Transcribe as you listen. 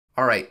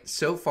All right,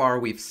 so far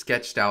we've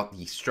sketched out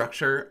the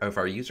structure of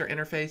our user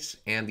interface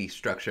and the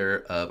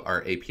structure of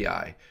our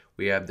API.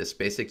 We have this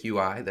basic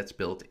UI that's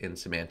built in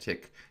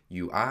Semantic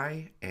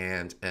UI,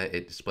 and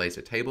it displays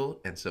a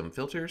table and some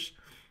filters.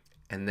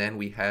 And then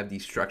we have the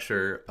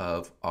structure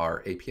of our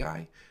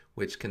API,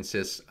 which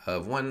consists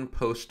of one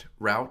post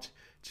route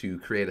to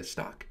create a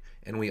stock.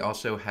 And we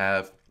also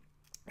have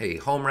a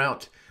home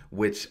route,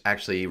 which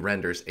actually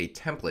renders a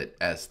template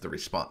as the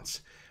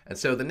response. And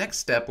so the next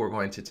step we're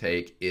going to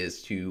take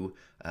is to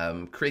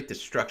create the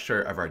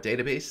structure of our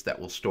database that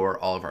will store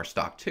all of our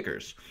stock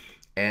tickers.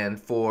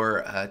 And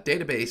for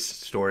database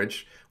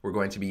storage, we're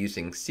going to be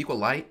using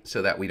SQLite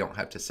so that we don't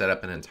have to set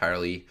up an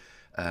entire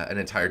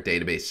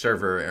database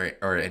server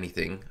or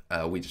anything.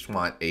 We just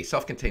want a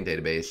self-contained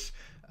database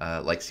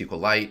like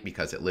SQLite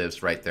because it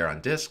lives right there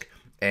on disk.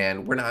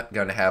 And we're not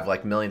going to have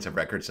like millions of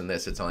records in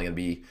this. It's only going to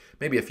be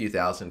maybe a few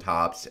thousand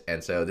tops.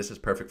 And so this is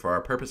perfect for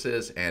our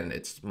purposes, and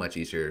it's much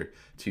easier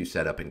to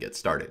set up and get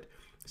started.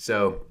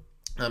 So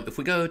if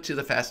we go to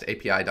the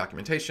FastAPI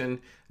documentation,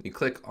 and you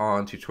click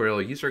on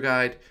Tutorial User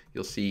Guide,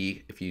 you'll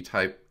see, if you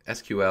type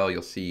SQL,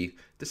 you'll see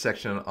the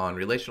section on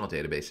relational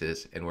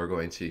databases, and we're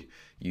going to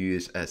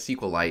use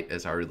SQLite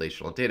as our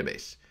relational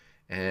database.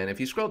 And if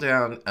you scroll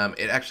down,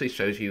 it actually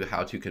shows you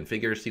how to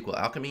configure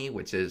SQLAlchemy,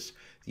 which is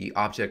the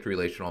object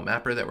relational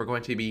mapper that we're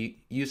going to be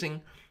using.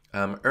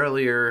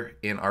 Earlier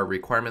in our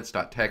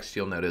requirements.txt,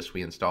 you'll notice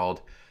we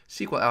installed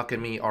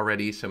SQLAlchemy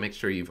already, so make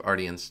sure you've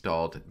already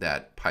installed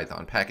that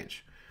Python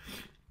package.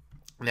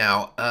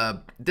 Now,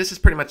 this is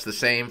pretty much the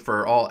same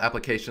for all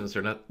applications.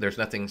 There's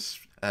nothing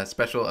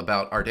special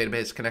about our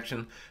database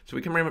connection. So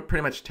we can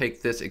pretty much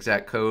take this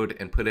exact code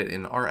and put it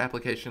in our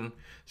application.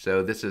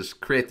 So this is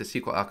create the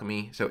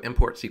SQLAlchemy, so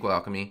import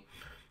SQLAlchemy.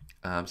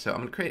 So I'm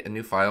going to create a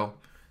new file.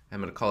 I'm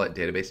going to call it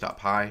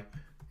database.py.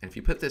 And if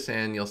you put this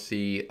in, you'll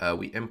see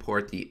we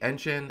import the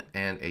engine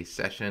and a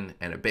session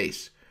and a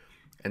base.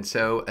 And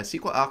so a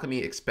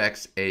SQLAlchemy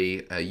expects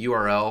a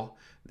URL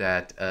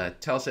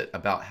that tells it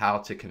about how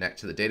to connect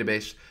to the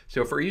database.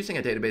 So if we're using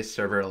a database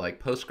server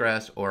like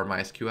Postgres or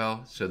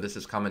MySQL, so this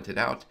is commented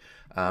out,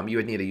 you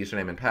would need a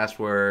username and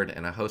password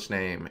and a host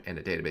name and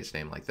a database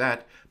name like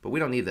that. But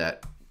we don't need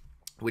that.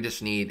 We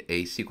just need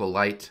a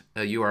SQLite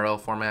URL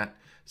format.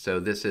 So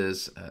this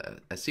is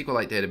a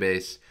SQLite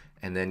database,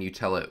 and then you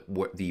tell it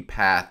what the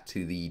path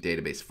to the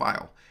database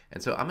file.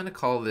 And so I'm going to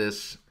call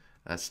this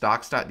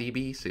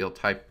stocks.db. So you'll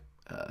type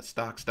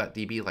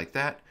stocks.db like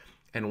that.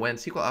 And when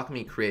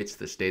SQLAlchemy creates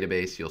this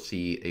database, you'll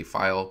see a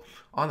file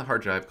on the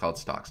hard drive called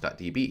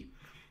stocks.db.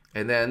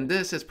 And then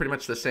this is pretty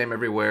much the same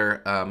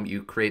everywhere.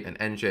 You create an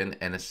engine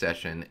and a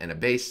session and a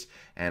base,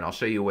 and I'll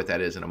show you what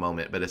that is in a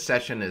moment. But a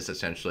session is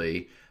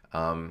essentially,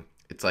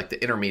 it's like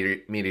the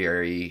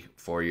intermediary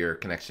for your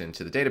connection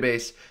to the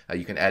database.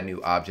 You can add new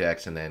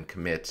objects and then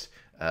commit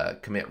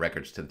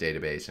records to the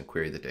database and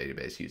query the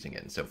database using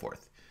it and so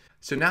forth.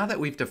 So now that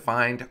we've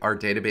defined our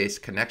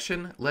database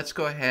connection, let's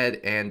go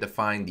ahead and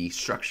define the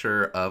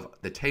structure of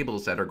the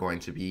tables that are going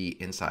to be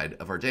inside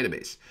of our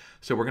database.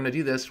 So we're going to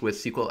do this with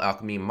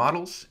SQLAlchemy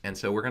models, and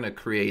so we're going to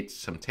create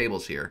some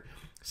tables here.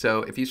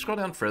 So if you scroll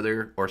down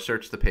further or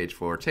search the page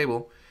for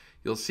table,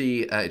 you'll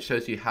see it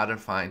shows you how to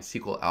define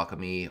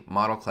SQLAlchemy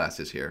model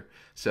classes here.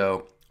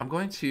 So I'm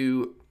going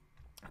to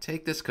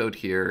take this code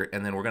here,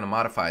 and then we're going to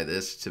modify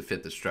this to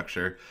fit the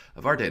structure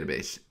of our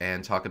database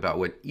and talk about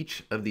what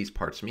each of these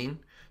parts mean.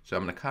 So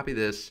I'm going to copy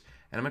this,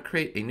 and I'm going to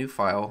create a new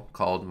file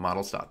called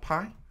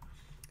models.py,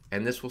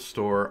 and this will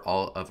store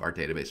all of our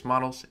database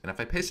models. And if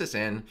I paste this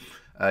in,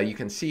 you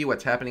can see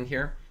what's happening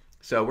here.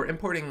 So we're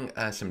importing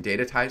some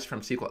data types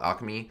from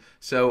SQLAlchemy.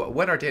 So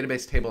what our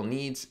database table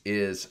needs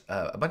is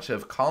a bunch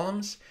of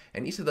columns,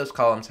 and each of those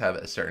columns have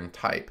a certain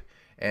type.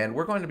 And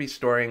we're going to be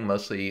storing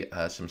mostly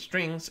some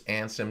strings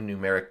and some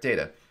numeric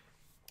data.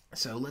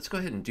 So let's go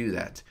ahead and do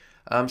that.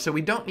 So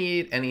we don't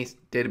need any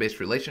database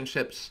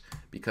relationships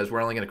because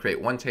we're only going to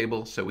create one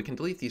table. So we can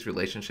delete these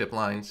relationship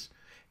lines.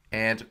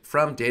 And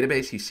from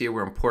database, you see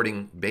we're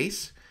importing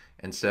base.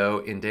 And so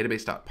in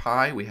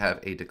database.py, we have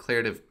a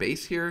declarative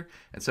base here.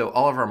 And so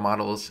all of our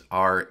models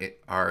are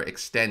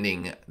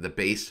extending the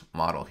base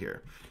model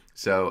here.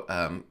 So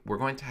we're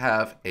going to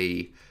have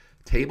a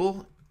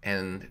table,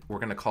 and we're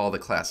going to call the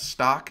class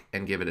stock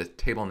and give it a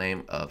table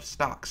name of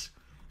stocks.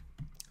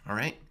 All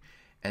right.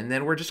 And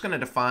then we're just going to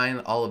define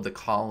all of the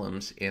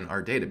columns in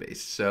our database.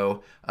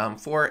 So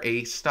for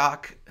a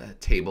stock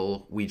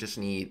table, we just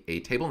need a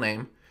table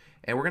name,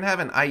 and we're going to have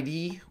an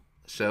ID.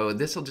 So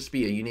this will just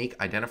be a unique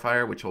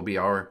identifier, which will be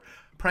our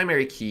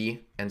primary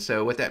key. And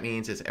so what that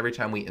means is every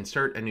time we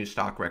insert a new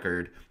stock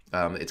record,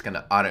 it's going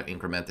to auto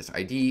increment this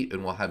ID,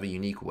 and we'll have a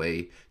unique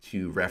way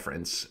to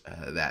reference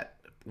that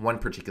one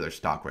particular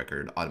stock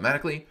record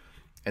automatically.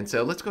 And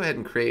so let's go ahead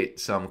and create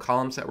some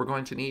columns that we're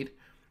going to need.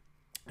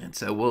 And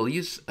so we'll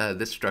use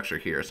this structure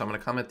here. So I'm going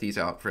to comment these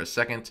out for a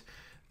second,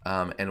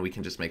 and we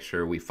can just make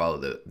sure we follow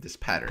this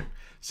pattern.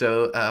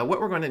 So what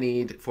we're going to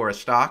need for a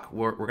stock,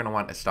 we're going to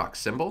want a stock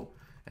symbol.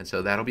 And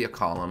so that'll be a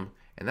column,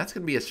 and that's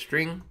going to be a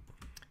string.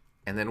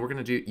 And then we're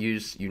going to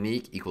use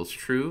unique equals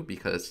true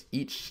because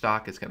each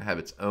stock is going to have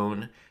its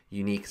own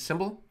unique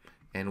symbol.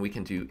 And we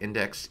can do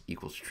index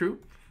equals true.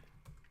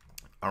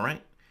 All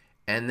right.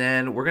 And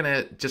then we're going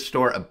to just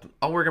store,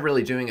 all we're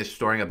really doing is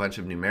storing a bunch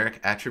of numeric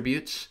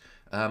attributes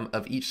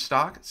of each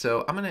stock.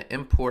 So I'm going to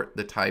import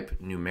the type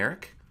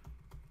numeric.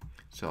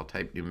 So I'll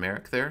type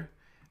numeric there.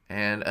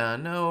 And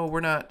no, we're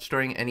not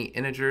storing any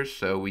integers,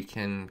 so we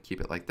can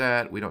keep it like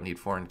that. We don't need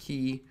foreign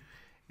key,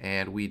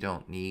 and we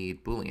don't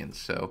need booleans.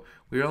 So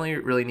we only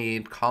really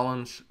need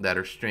columns that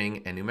are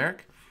string and numeric.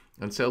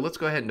 And so let's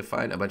go ahead and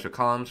define a bunch of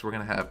columns. We're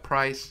going to have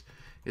price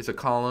is a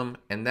column,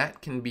 and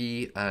that can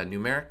be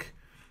numeric.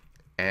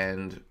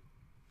 And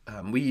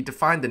we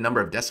defined the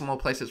number of decimal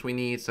places we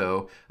need.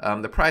 So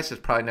the price is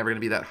probably never going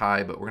to be that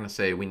high, but we're going to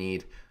say we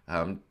need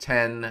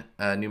 10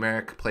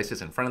 numeric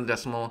places in front of the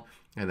decimal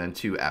and then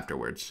 2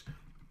 afterwards.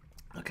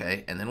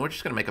 Okay, and then we're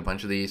just going to make a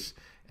bunch of these.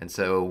 And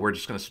so we're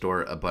just going to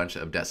store a bunch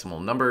of decimal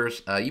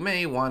numbers. You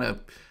may want to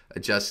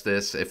adjust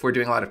this. If we're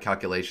doing a lot of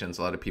calculations,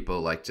 some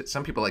people like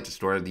to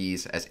store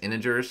these as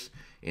integers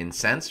in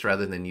cents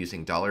rather than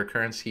using dollar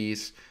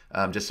currencies,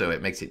 just so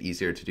it makes it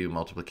easier to do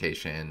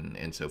multiplication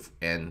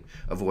and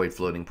avoid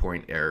floating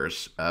point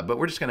errors. But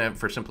we're just going to,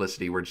 for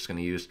simplicity, we're just going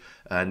to use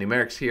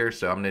numerics here.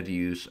 So I'm going to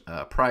use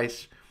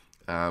price.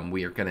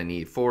 We are going to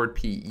need forward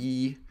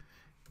PE.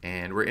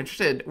 And we're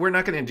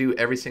not going to do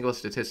every single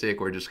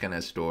statistic. We're just going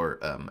to store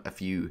a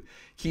few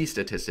key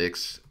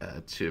statistics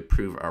to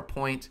prove our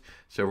point.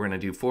 So we're going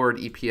to do forward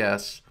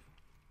EPS.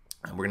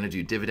 We're going to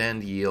do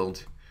dividend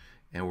yield.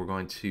 And we're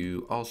going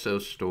to also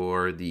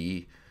store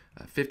the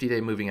 50-day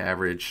moving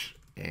average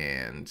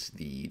and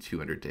the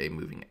 200-day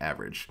moving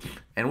average.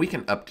 And we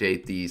can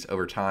update these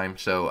over time.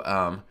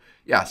 So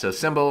yeah, so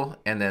symbol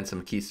and then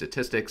some key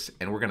statistics.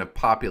 And we're going to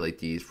populate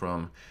these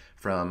from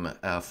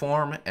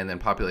form and then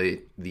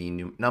populate the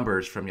new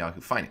numbers from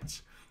Yahoo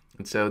Finance.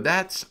 And so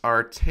that's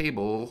our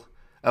table.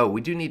 Oh,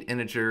 we do need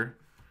integer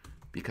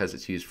because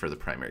it's used for the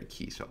primary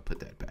key, so I'll put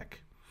that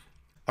back.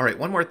 All right,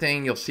 one more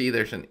thing, you'll see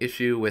there's an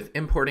issue with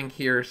importing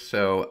here.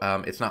 So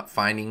it's not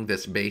finding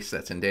this base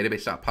that's in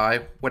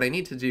database.py. What I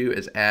need to do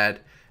is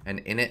add an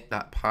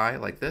init.py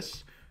like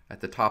this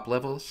at the top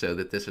level so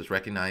that this is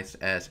recognized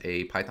as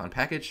a Python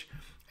package.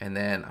 And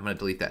then I'm going to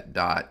delete that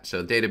dot.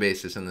 So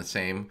database is in the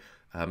same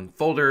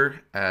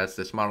folder as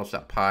this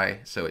models.py,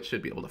 so it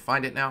should be able to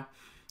find it now.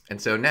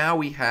 And so now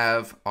we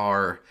have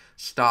our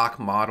stock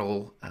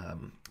model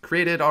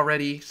created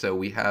already. So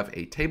we have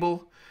a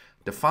table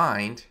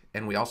defined,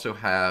 and we also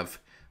have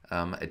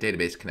a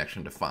database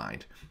connection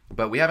defined.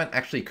 But we haven't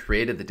actually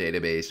created the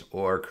database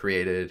or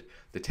created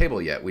the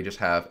table yet. We just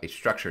have a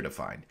structure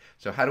defined.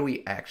 So how do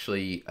we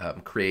actually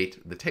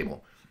create the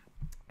table?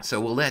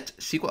 So we'll let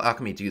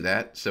SQLAlchemy do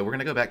that. So we're going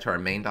to go back to our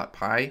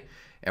main.py.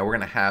 And we're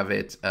going to have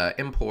it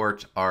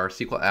import our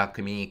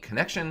SQLAlchemy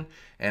connection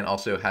and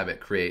also have it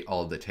create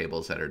all of the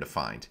tables that are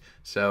defined.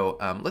 So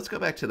let's go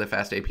back to the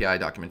FastAPI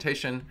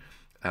documentation.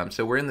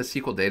 So we're in the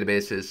SQL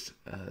databases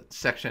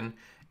section.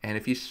 And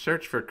if you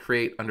search for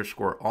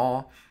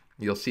create_all,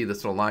 you'll see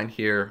this little line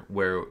here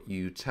where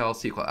you tell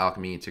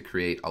SQLAlchemy to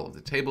create all of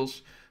the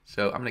tables.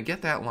 So I'm going to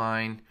get that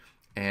line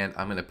and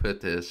I'm going to put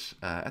this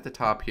at the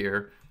top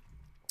here.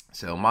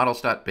 So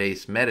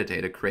models.base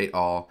metadata create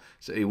all.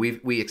 So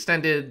we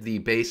extended the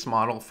base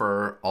model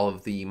for all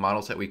of the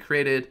models that we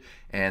created,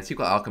 and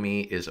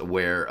SQLAlchemy is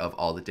aware of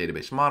all the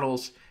database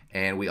models,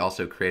 and we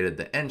also created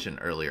the engine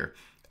earlier.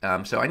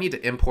 So I need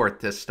to import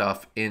this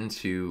stuff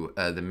into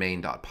the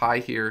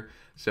main.py here.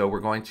 So we're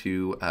going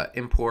to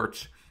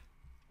import,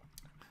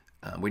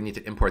 we need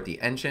to import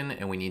the engine,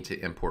 and we need to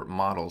import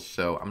models.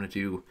 So I'm going to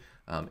do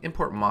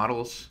import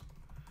models.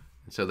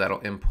 So that'll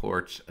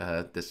import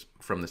this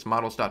from this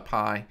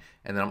models.py,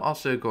 and then I'm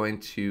also going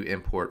to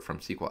import from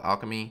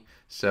SQLAlchemy.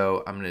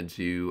 So I'm going to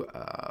do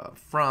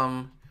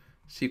from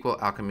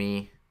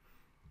SQLAlchemy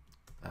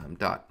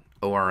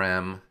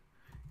 .orm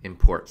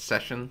import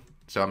session.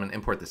 So I'm going to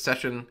import the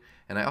session,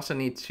 and I also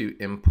need to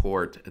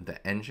import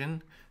the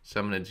engine.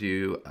 So I'm going to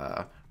do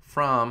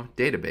from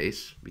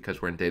database,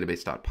 because we're in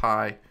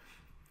database.py.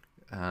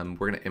 We're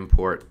going to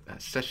import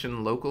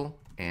session local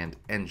and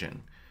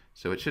engine.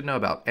 So it should know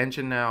about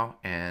engine now,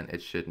 and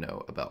it should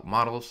know about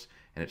models,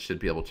 and it should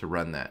be able to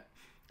run that.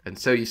 And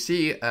so you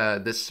see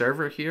this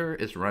server here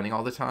is running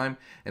all the time,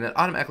 and it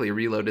automatically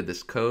reloaded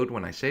this code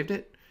when I saved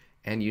it.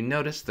 And you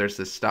notice there's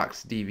this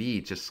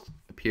stocks.db just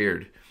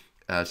appeared.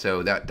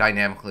 So that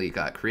dynamically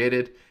got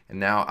created. And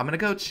now I'm going to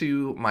go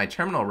to my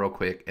terminal real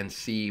quick and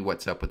see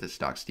what's up with the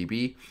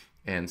stocks.db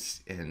and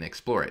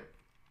explore it.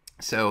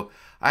 So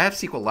I have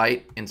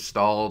SQLite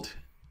installed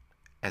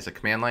as a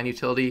command line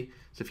utility.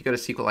 So if you go to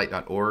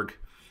SQLite.org,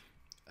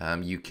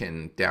 you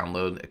can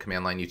download a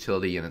command line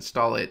utility and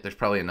install it. There's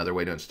probably another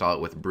way to install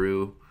it with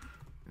brew.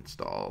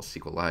 Install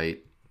SQLite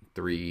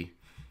 3.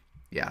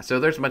 Yeah, so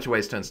there's a bunch of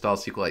ways to install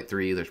SQLite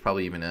 3. There's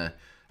probably even a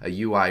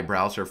UI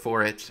browser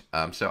for it.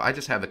 So I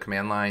just have a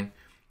command line.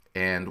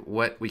 And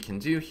what we can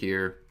do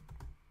here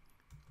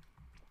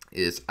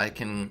is I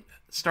can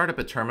start up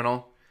a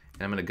terminal.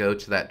 And I'm going to go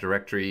to that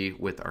directory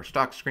with our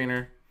stock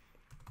screener.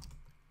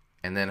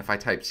 And then if I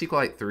type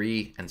SQLite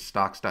 3 and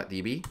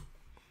stocks.db,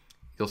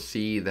 you'll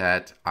see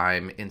that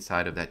I'm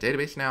inside of that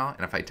database now.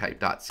 And if I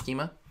type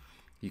 .schema,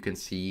 you can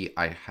see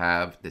I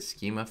have the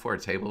schema for a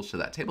table. So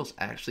that table's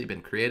actually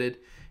been created.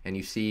 And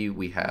you see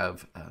we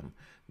have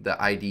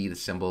the ID, the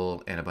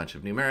symbol, and a bunch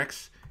of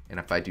numerics. And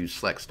if I do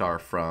select star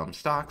from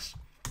stocks,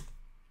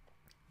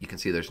 you can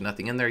see there's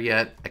nothing in there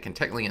yet. I can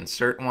technically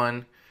insert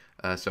one.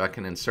 So I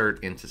can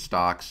insert into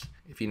stocks.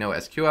 If you know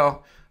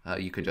SQL,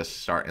 you can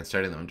just start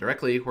inserting them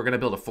directly. We're going to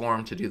build a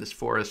form to do this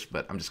for us,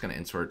 but I'm just going to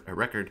insert a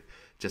record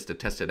just to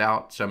test it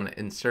out. So I'm going to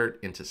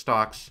insert into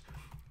stocks,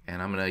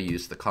 and I'm going to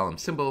use the column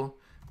symbol,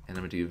 and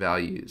I'm going to do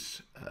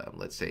values,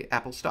 let's say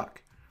Apple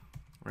stock,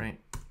 right?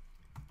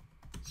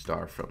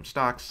 Star from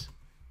stocks,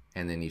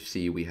 and then you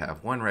see we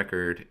have one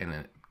record, and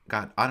it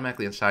got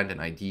automatically assigned an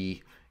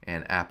ID,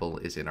 and Apple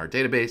is in our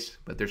database,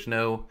 but there's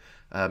no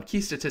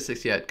key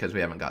statistics yet because we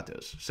haven't got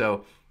those.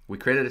 So we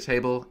created a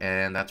table,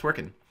 and that's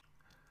working.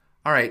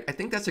 All right, I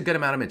think that's a good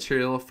amount of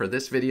material for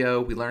this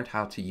video. We learned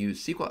how to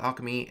use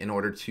SQLAlchemy in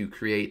order to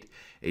create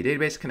a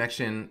database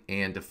connection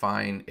and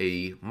define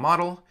a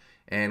model,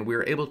 and we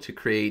were able to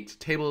create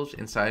tables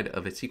inside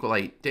of a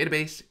SQLite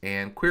database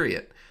and query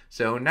it.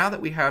 So now that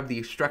we have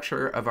the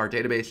structure of our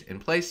database in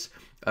place,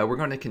 we're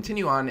going to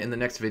continue on in the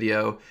next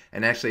video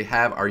and actually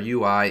have our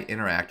UI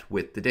interact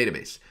with the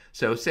database.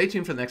 So stay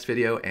tuned for the next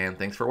video, and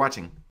thanks for watching.